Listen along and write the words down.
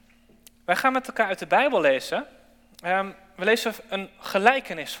Wij gaan met elkaar uit de Bijbel lezen. We lezen een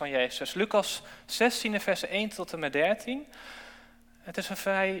gelijkenis van Jezus. Lucas 16, vers 1 tot en met 13. Het is een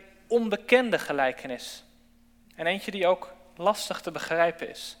vrij onbekende gelijkenis. En eentje die ook lastig te begrijpen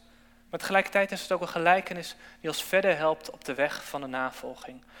is. Maar tegelijkertijd is het ook een gelijkenis die ons verder helpt op de weg van de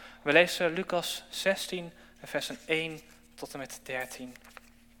navolging. We lezen Lucas 16, versen 1 tot en met 13.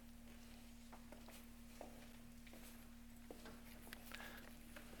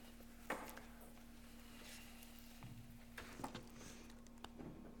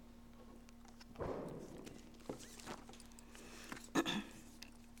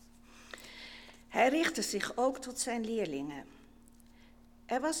 Hij richtte zich ook tot zijn leerlingen.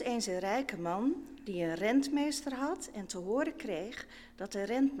 Er was eens een rijke man die een rentmeester had en te horen kreeg dat de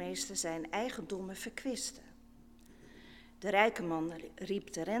rentmeester zijn eigendommen verkwistte. De rijke man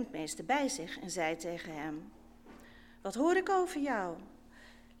riep de rentmeester bij zich en zei tegen hem: "Wat hoor ik over jou?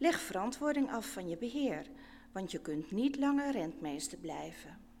 Leg verantwoording af van je beheer, want je kunt niet langer rentmeester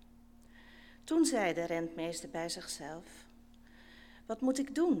blijven." Toen zei de rentmeester bij zichzelf: "Wat moet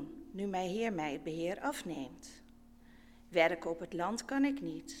ik doen, nu mijn heer mij het beheer afneemt? Werken op het land kan ik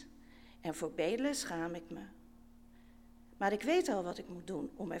niet, en voor bedelen schaam ik me. Maar ik weet al wat ik moet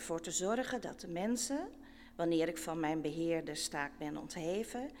doen om ervoor te zorgen dat de mensen, wanneer ik van mijn beheerderstaak ben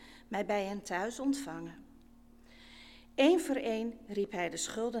ontheven, mij bij hen thuis ontvangen." Eén voor één riep hij de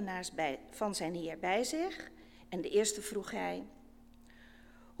schuldenaars van zijn heer bij zich, en de eerste vroeg hij: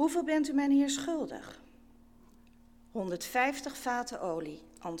 "Hoeveel bent u mijn heer schuldig?" 150 vaten olie,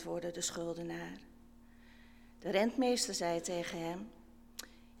 antwoordde de schuldenaar. De rentmeester zei tegen hem: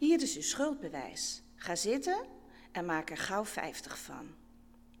 "Hier is uw schuldbewijs. Ga zitten en maak er gauw 50 van."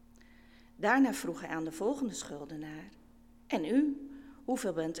 Daarna vroeg hij aan de volgende schuldenaar: "En u,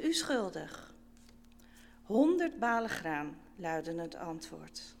 hoeveel bent u schuldig?" 100 balen graan, luidde het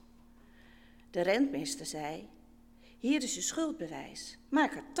antwoord. De rentmeester zei: "Hier is uw schuldbewijs.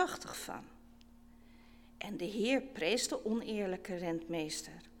 Maak er 80 van." En de heer prees de oneerlijke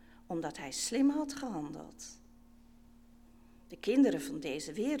rentmeester, omdat hij slim had gehandeld. De kinderen van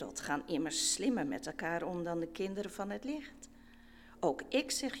deze wereld gaan immers slimmer met elkaar om dan de kinderen van het licht. Ook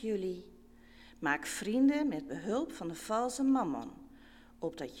ik zeg jullie, maak vrienden met behulp van de valse mammon,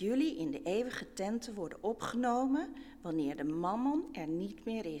 opdat jullie in de eeuwige tenten worden opgenomen wanneer de mammon er niet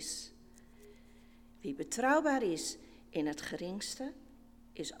meer is. Wie betrouwbaar is in het geringste,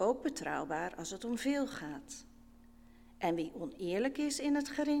 is ook betrouwbaar als het om veel gaat. En wie oneerlijk is in het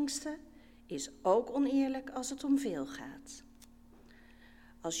geringste, is ook oneerlijk als het om veel gaat.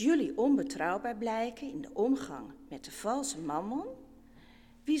 Als jullie onbetrouwbaar blijken in de omgang met de valse mammon,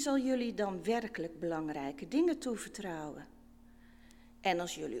 wie zal jullie dan werkelijk belangrijke dingen toevertrouwen? En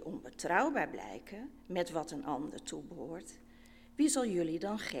als jullie onbetrouwbaar blijken met wat een ander toebehoort, wie zal jullie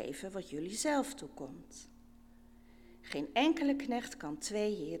dan geven wat jullie zelf toekomt? Geen enkele knecht kan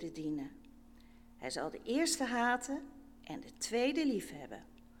 2 heren dienen. Hij zal de eerste haten en de tweede liefhebben.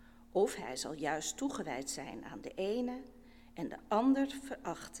 Of hij zal juist toegewijd zijn aan de ene en de ander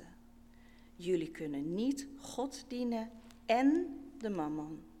verachten. Jullie kunnen niet God dienen en de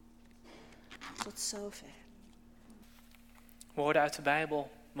mammon. Tot zover. Woorden uit de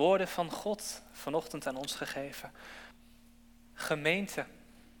Bijbel, woorden van God, vanochtend aan ons gegeven. Gemeente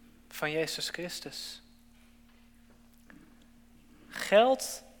van Jezus Christus.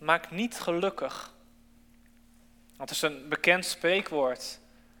 Geld maakt niet gelukkig. Dat is een bekend spreekwoord.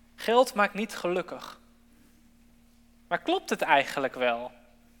 Geld maakt niet gelukkig. Maar klopt het eigenlijk wel?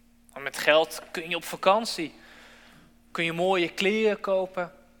 Want met geld kun je op vakantie. Kun je mooie kleren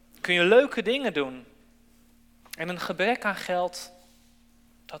kopen. Kun je leuke dingen doen. En een gebrek aan geld,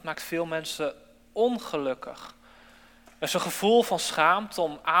 dat maakt veel mensen ongelukkig. Er is een gevoel van schaamte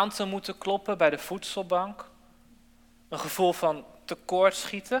om aan te moeten kloppen bij de voedselbank. Een gevoel van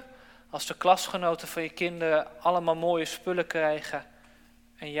tekortschieten als de klasgenoten van je kinderen allemaal mooie spullen krijgen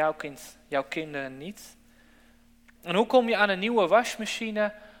en jouw kinderen niet. En hoe kom je aan een nieuwe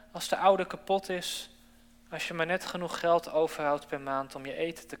wasmachine als de oude kapot is, als je maar net genoeg geld overhoudt per maand om je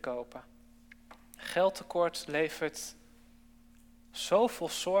eten te kopen? Geldtekort levert zoveel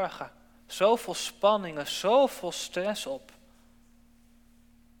zorgen, zoveel spanningen, zoveel stress op.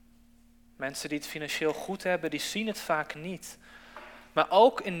 Mensen die het financieel goed hebben, die zien het vaak niet. Maar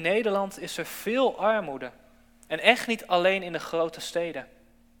ook in Nederland is er veel armoede. En echt niet alleen in de grote steden,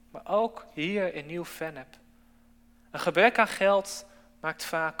 maar ook hier in Nieuw-Vennep. Een gebrek aan geld maakt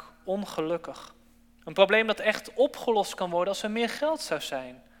vaak ongelukkig. Een probleem dat echt opgelost kan worden als er meer geld zou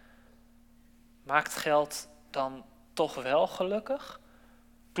zijn. Maakt geld dan toch wel gelukkig?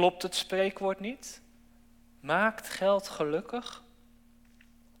 Klopt het spreekwoord niet? Maakt geld gelukkig?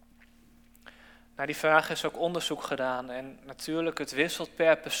 Naar die vraag is ook onderzoek gedaan en natuurlijk het wisselt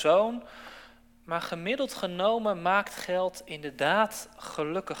per persoon, maar gemiddeld genomen maakt geld inderdaad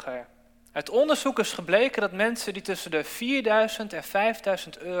gelukkiger. Uit onderzoek is gebleken dat mensen die tussen de 4.000 en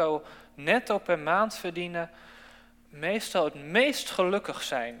 5.000 euro netto per maand verdienen, meestal het meest gelukkig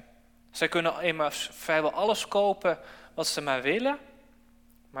zijn. Zij kunnen immers vrijwel alles kopen wat ze maar willen,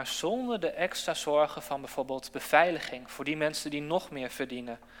 maar zonder de extra zorgen van bijvoorbeeld beveiliging voor die mensen die nog meer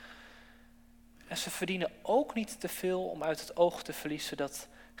verdienen. En ze verdienen ook niet te veel om uit het oog te verliezen dat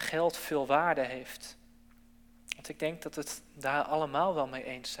geld veel waarde heeft. Want ik denk dat we het daar allemaal wel mee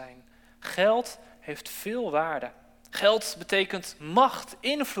eens zijn. Geld heeft veel waarde. Geld betekent macht,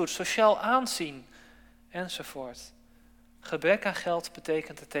 invloed, sociaal aanzien enzovoort. Gebrek aan geld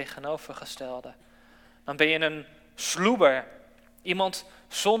betekent het tegenovergestelde. Dan ben je een sloeber, iemand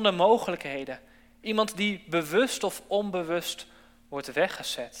zonder mogelijkheden, iemand die bewust of onbewust wordt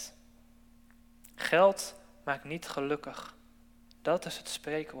weggezet. Geld maakt niet gelukkig. Dat is het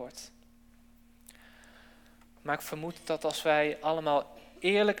spreekwoord. Maar ik vermoed dat als wij allemaal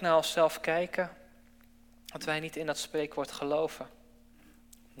eerlijk naar onszelf kijken, dat wij niet in dat spreekwoord geloven.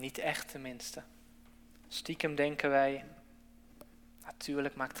 Niet echt tenminste. Stiekem denken wij,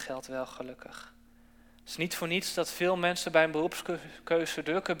 natuurlijk maakt geld wel gelukkig. Het is niet voor niets dat veel mensen bij een beroepskeuze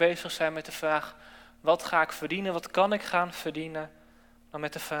drukker bezig zijn met de vraag, wat ga ik verdienen, wat kan ik gaan verdienen? Dan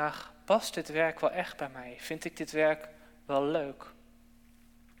met de vraag, past dit werk wel echt bij mij? Vind ik dit werk wel leuk?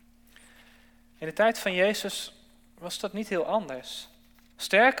 In de tijd van Jezus was dat niet heel anders.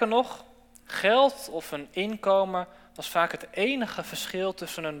 Sterker nog, geld of een inkomen was vaak het enige verschil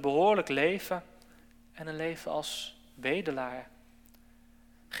tussen een behoorlijk leven en een leven als bedelaar.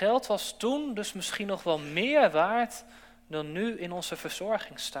 Geld was toen dus misschien nog wel meer waard dan nu in onze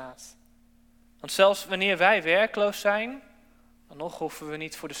verzorging staat. Want zelfs wanneer wij werkloos zijn, dan nog hoeven we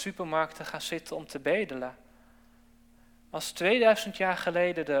niet voor de supermarkt te gaan zitten om te bedelen. Als 2000 jaar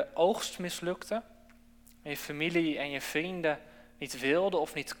geleden de oogst mislukte en je familie en je vrienden niet wilden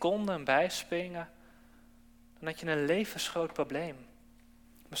of niet konden bijspringen, dan had je een levensgroot probleem.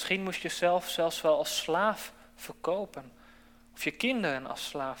 Misschien moest je jezelf zelfs wel als slaaf verkopen of je kinderen als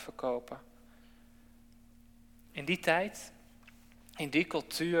slaaf verkopen. In die tijd, in die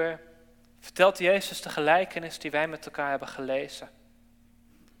cultuur, vertelt Jezus de gelijkenis die wij met elkaar hebben gelezen.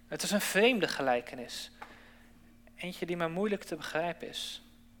 Het is een vreemde gelijkenis. Eentje die maar moeilijk te begrijpen is.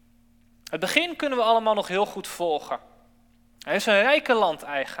 Het begin kunnen we allemaal nog heel goed volgen. Hij is een rijke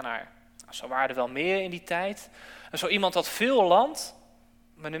landeigenaar. Zo waren er wel meer in die tijd. En zo iemand had veel land,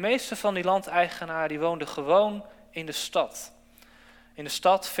 maar de meeste van die landeigenaren die woonden gewoon in de stad. In de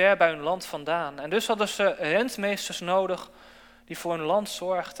stad ver bij hun land vandaan. En dus hadden ze rentmeesters nodig die voor hun land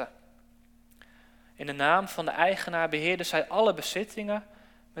zorgden. In de naam van de eigenaar beheerden zij alle bezittingen,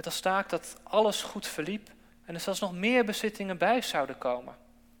 met als taak dat alles goed verliep en er zelfs nog meer bezittingen bij zouden komen.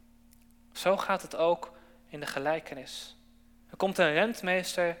 Zo gaat het ook in de gelijkenis. Er komt een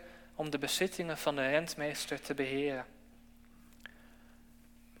rentmeester om de bezittingen van de rentmeester te beheren.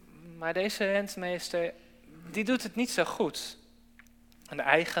 Maar deze rentmeester, die doet het niet zo goed. En de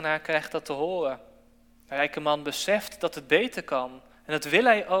eigenaar krijgt dat te horen. De rijke man beseft dat het beter kan. En dat wil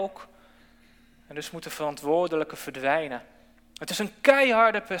hij ook. En dus moet de verantwoordelijke verdwijnen. Het is een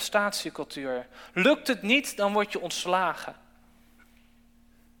keiharde prestatiecultuur. Lukt het niet, dan word je ontslagen.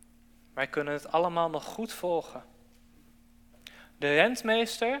 Wij kunnen het allemaal nog goed volgen. De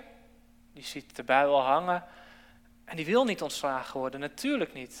rentmeester, die ziet de bui al hangen en die wil niet ontslagen worden,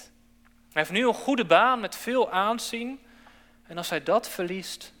 natuurlijk niet. Hij heeft nu een goede baan met veel aanzien en als hij dat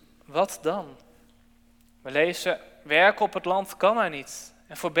verliest, wat dan? We lezen, werken op het land kan hij niet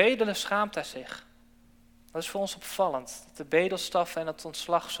en voor bedelen schaamt hij zich. Dat is voor ons opvallend, dat de bedelstaf en het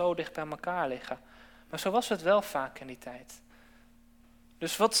ontslag zo dicht bij elkaar liggen. Maar zo was het wel vaak in die tijd.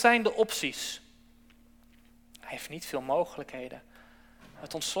 Dus wat zijn de opties? Hij heeft niet veel mogelijkheden.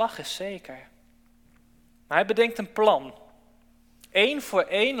 Het ontslag is zeker. Maar hij bedenkt een plan. 1 voor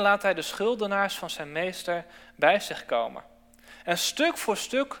 1 laat hij de schuldenaars van zijn meester bij zich komen. En stuk voor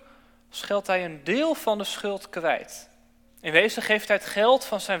stuk scheldt hij een deel van de schuld kwijt. In wezen geeft hij het geld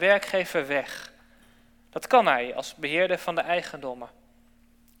van zijn werkgever weg. Dat kan hij als beheerder van de eigendommen.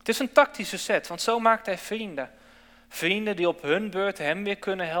 Het is een tactische zet, want zo maakt hij vrienden. Vrienden die op hun beurt hem weer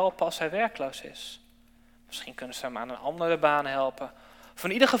kunnen helpen als hij werkloos is. Misschien kunnen ze hem aan een andere baan helpen. Of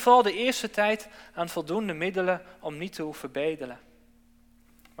in ieder geval de eerste tijd aan voldoende middelen om niet te hoeven bedelen.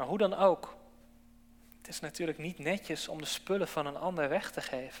 Maar hoe dan ook. Het is natuurlijk niet netjes om de spullen van een ander weg te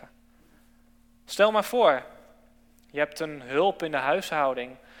geven. Stel maar voor, je hebt een hulp in de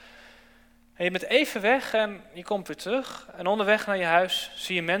huishouding. En je bent even weg en je komt weer terug. En onderweg naar je huis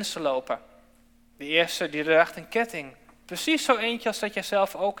zie je mensen lopen. De eerste die draagt een ketting. Precies zo eentje als dat jij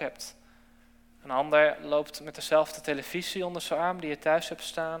zelf ook hebt. Een ander loopt met dezelfde televisie onder zijn arm die je thuis hebt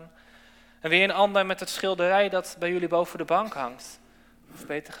staan. En weer een ander met het schilderij dat bij jullie boven de bank hangt. Of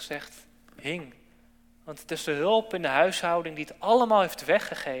beter gezegd, hing. Want het is de hulp in de huishouding die het allemaal heeft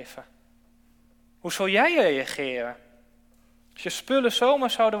weggegeven. Hoe zou jij reageren? Als je spullen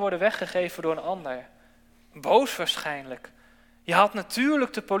zomaar zouden worden weggegeven door een ander. Boos waarschijnlijk. Je haalt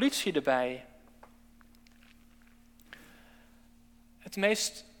natuurlijk de politie erbij. Het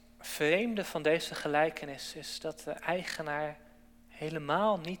meest vreemde van deze gelijkenis is dat de eigenaar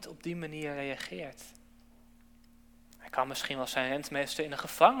helemaal niet op die manier reageert. Hij kan misschien wel zijn rentmeester in de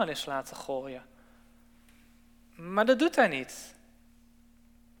gevangenis laten gooien. Maar dat doet hij niet.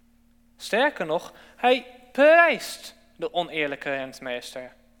 Sterker nog, hij prijst de oneerlijke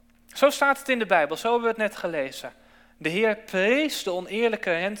rentmeester. Zo staat het in de Bijbel, zo hebben we het net gelezen. De Heer prees de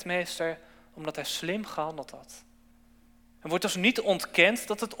oneerlijke rentmeester omdat hij slim gehandeld had. Er wordt dus niet ontkend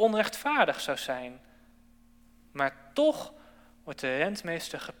dat het onrechtvaardig zou zijn. Maar toch wordt de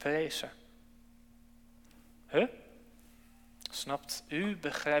rentmeester geprezen. Snapt u,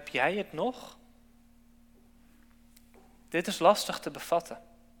 begrijp jij het nog? Dit is lastig te bevatten.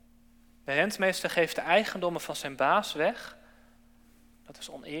 De rentmeester geeft de eigendommen van zijn baas weg. Dat is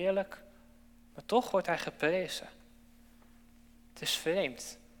oneerlijk, maar toch wordt hij geprezen. Het is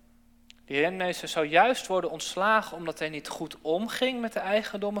vreemd. Die rentmeester zou juist worden ontslagen omdat hij niet goed omging met de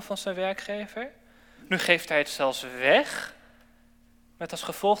eigendommen van zijn werkgever. Nu geeft hij het zelfs weg, met als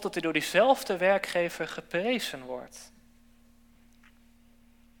gevolg dat hij door diezelfde werkgever geprezen wordt.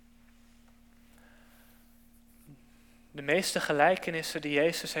 De meeste gelijkenissen die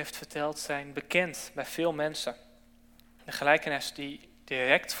Jezus heeft verteld zijn bekend bij veel mensen. De gelijkenis die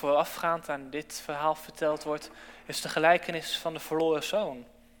direct voorafgaand aan dit verhaal verteld wordt, is de gelijkenis van de verloren zoon.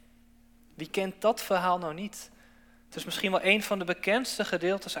 Wie kent dat verhaal nou niet? Het is misschien wel een van de bekendste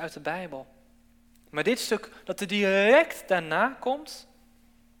gedeeltes uit de Bijbel. Maar dit stuk dat er direct daarna komt,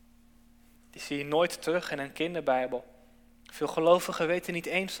 die zie je nooit terug in een kinderbijbel. Veel gelovigen weten niet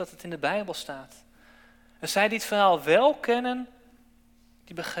eens dat het in de Bijbel staat. En zij die het verhaal wel kennen,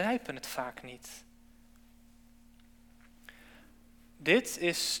 die begrijpen het vaak niet. Dit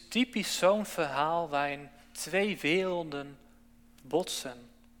is typisch zo'n verhaal waarin twee werelden botsen.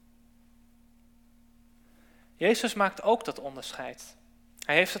 Jezus maakt ook dat onderscheid.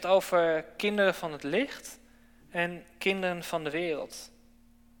 Hij heeft het over kinderen van het licht en kinderen van de wereld.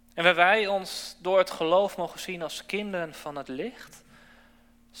 En waar wij ons door het geloof mogen zien als kinderen van het licht,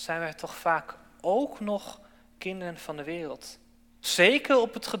 zijn wij toch vaak ook nog kinderen van de wereld. Zeker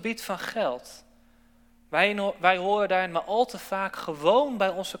op het gebied van geld. Wij horen daarin maar al te vaak gewoon bij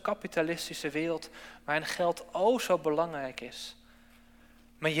onze kapitalistische wereld, waarin geld zo belangrijk is.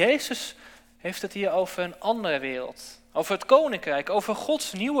 Maar Jezus heeft het hier over een andere wereld. Over het koninkrijk, over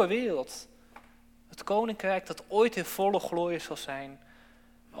Gods nieuwe wereld. Het koninkrijk dat ooit in volle glorie zal zijn.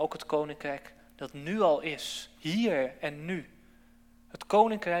 Maar ook het koninkrijk dat nu al is, hier en nu. Het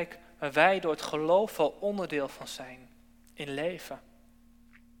koninkrijk waar wij door het geloof al onderdeel van zijn, in leven.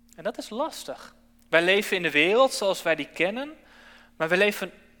 En dat is lastig. Wij leven in de wereld zoals wij die kennen, maar we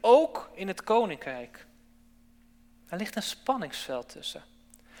leven ook in het koninkrijk. Er ligt een spanningsveld tussen.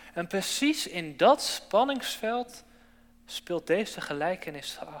 En precies in dat spanningsveld speelt deze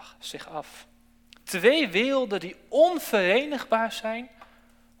gelijkenis zich af. Twee werelden die onverenigbaar zijn,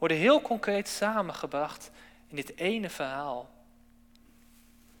 worden heel concreet samengebracht in dit ene verhaal.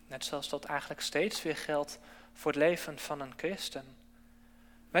 Net zoals dat eigenlijk steeds weer geldt voor het leven van een christen.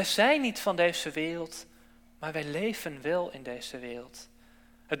 Wij zijn niet van deze wereld, maar wij leven wel in deze wereld.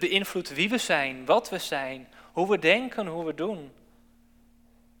 Het beïnvloedt wie we zijn, wat we zijn, hoe we denken, hoe we doen.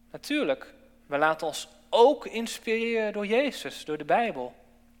 Natuurlijk, we laten ons ook inspireren door Jezus, door de Bijbel.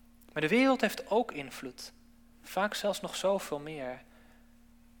 Maar de wereld heeft ook invloed. Vaak zelfs nog zoveel meer.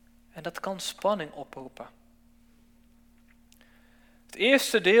 En dat kan spanning oproepen. Het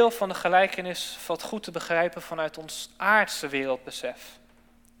eerste deel van de gelijkenis valt goed te begrijpen vanuit ons aardse wereldbesef.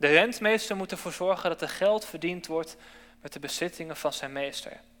 De rentmeester moet ervoor zorgen dat er geld verdiend wordt met de bezittingen van zijn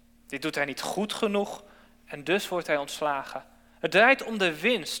meester. Dit doet hij niet goed genoeg en dus wordt hij ontslagen. Het draait om de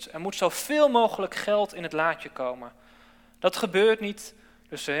winst. Er moet zoveel mogelijk geld in het laadje komen. Dat gebeurt niet,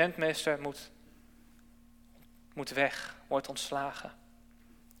 dus de rentmeester moet weg, wordt ontslagen.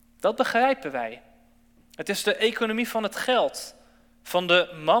 Dat begrijpen wij. Het is de economie van het geld, van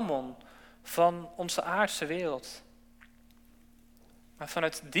de mammon, van onze aardse wereld. Maar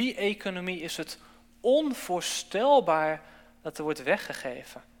vanuit die economie is het onvoorstelbaar dat er wordt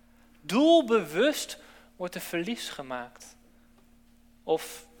weggegeven. Doelbewust wordt er verlies gemaakt.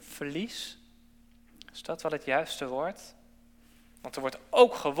 Of verlies. Is dat wel het juiste woord? Want er wordt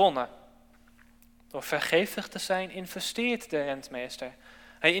ook gewonnen. Door vrijgevig te zijn investeert de rentmeester.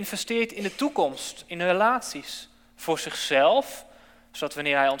 Hij investeert in de toekomst, in relaties. Voor zichzelf, zodat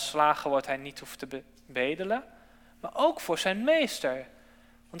wanneer hij ontslagen wordt hij niet hoeft te bedelen. Maar ook voor zijn meester.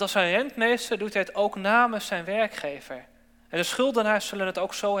 Want als een rentmeester doet hij het ook namens zijn werkgever. En de schuldenaars zullen het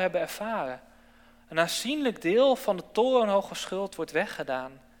ook zo hebben ervaren. Een aanzienlijk deel van de torenhoge schuld wordt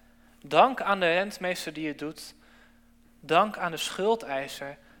weggedaan. Dank aan de rentmeester die het doet. Dank aan de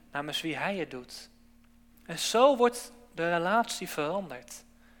schuldeiser namens wie hij het doet. En zo wordt de relatie veranderd.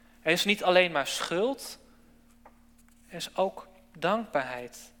 Er is niet alleen maar schuld, er is ook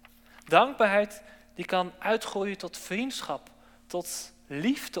dankbaarheid. Dankbaarheid die kan uitgroeien tot vriendschap, tot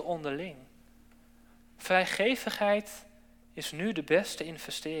liefde onderling. Vrijgevigheid is nu de beste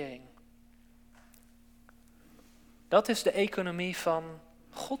investering. Dat is de economie van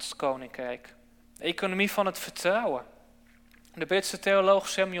Gods koninkrijk. De economie van het vertrouwen. De Britse theoloog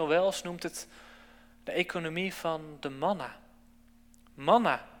Samuel Wells noemt het de economie van de manna.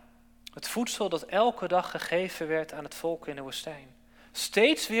 Manna, het voedsel dat elke dag gegeven werd aan het volk in de woestijn.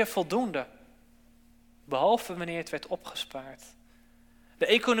 Steeds weer voldoende, behalve wanneer het werd opgespaard. De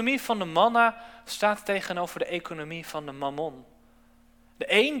economie van de manna staat tegenover de economie van de mammon. De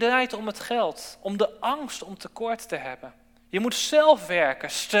een draait om het geld, om de angst om tekort te hebben. Je moet zelf werken,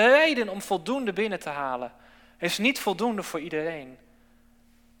 strijden om voldoende binnen te halen. Er is niet voldoende voor iedereen.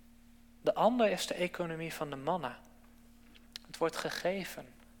 De ander is de economie van de manna. Het wordt gegeven.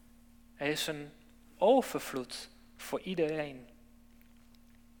 Er is een overvloed voor iedereen.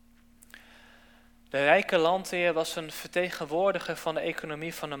 De rijke landheer was een vertegenwoordiger van de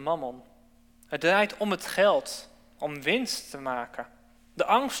economie van de mammon. Het draait om het geld, om winst te maken. De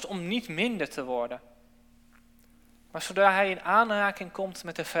angst om niet minder te worden. Maar zodra hij in aanraking komt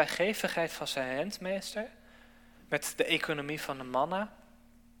met de vrijgevigheid van zijn rentmeester, met de economie van de manna,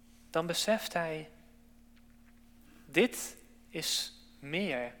 dan beseft hij, dit is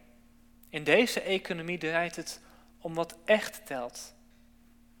meer. In deze economie draait het om wat echt telt.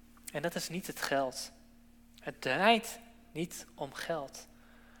 En dat is niet het geld. Het draait niet om geld.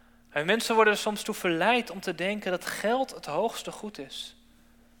 En mensen worden er soms toe verleid om te denken dat geld het hoogste goed is.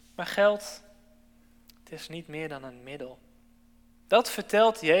 Maar geld, het is niet meer dan een middel. Dat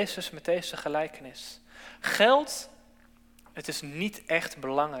vertelt Jezus met deze gelijkenis. Geld, het is niet echt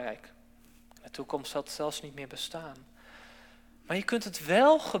belangrijk. In de toekomst zal het zelfs niet meer bestaan. Maar je kunt het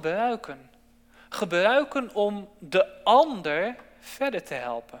wel gebruiken. Gebruiken om de ander verder te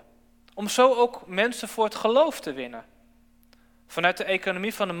helpen. Om zo ook mensen voor het geloof te winnen. Vanuit de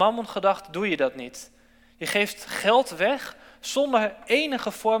economie van de mammon gedacht doe je dat niet. Je geeft geld weg zonder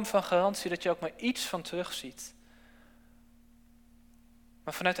enige vorm van garantie dat je ook maar iets van terugziet.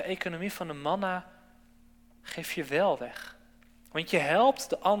 Maar vanuit de economie van de manna geef je wel weg. Want je helpt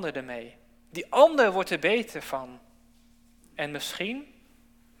de ander ermee. Die ander wordt er beter van. En misschien,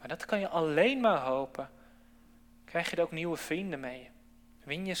 maar dat kan je alleen maar hopen, krijg je er ook nieuwe vrienden mee.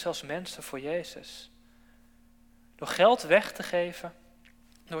 Win je zelfs mensen voor Jezus. Door geld weg te geven,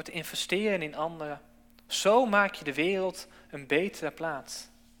 door te investeren in anderen, zo maak je de wereld een betere plaats.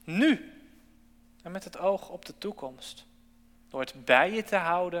 Nu, en met het oog op de toekomst. Door het bij je te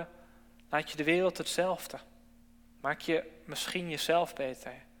houden, laat je de wereld hetzelfde. Maak je misschien jezelf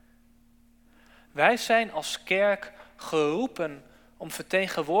beter. Wij zijn als kerk geroepen om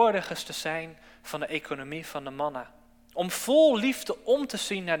vertegenwoordigers te zijn van de economie van de manna. Om vol liefde om te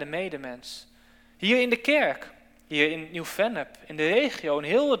zien naar de medemens. Hier in de kerk, hier in Nieuw-Vennep, in de regio, in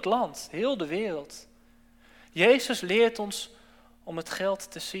heel het land, heel de wereld. Jezus leert ons om het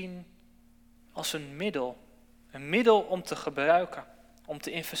geld te zien als een middel om te gebruiken, om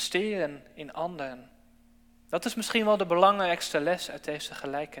te investeren in anderen. Dat is misschien wel de belangrijkste les uit deze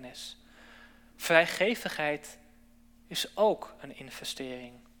gelijkenis. Vrijgevigheid is ook een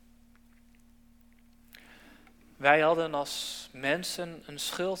investering. Wij hadden als mensen een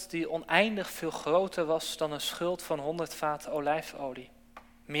schuld die oneindig veel groter was dan een schuld van 100 vaten olijfolie.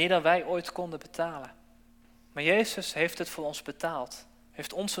 Meer dan wij ooit konden betalen. Maar Jezus heeft het voor ons betaald.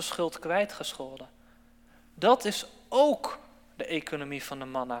 Heeft onze schuld kwijtgescholden. Dat is ook de economie van de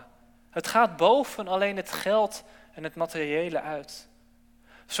manna. Het gaat boven alleen het geld en het materiële uit.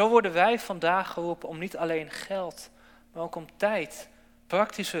 Zo worden wij vandaag geroepen om niet alleen geld, maar ook om tijd,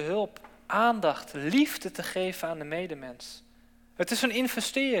 praktische hulp, aandacht, liefde te geven aan de medemens. Het is een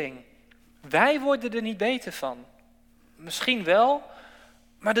investering. Wij worden er niet beter van. Misschien wel,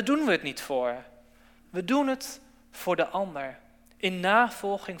 maar daar doen we het niet voor. We doen het voor de ander, in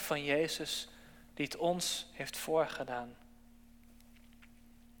navolging van Jezus die het ons heeft voorgedaan.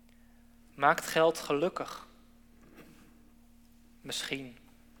 Maakt geld gelukkig? Misschien.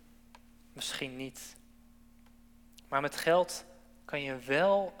 Misschien niet. Maar met geld kan je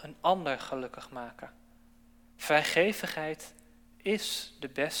wel een ander gelukkig maken. Vrijgevigheid is de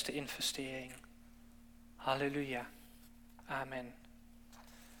beste investering. Halleluja. Amen.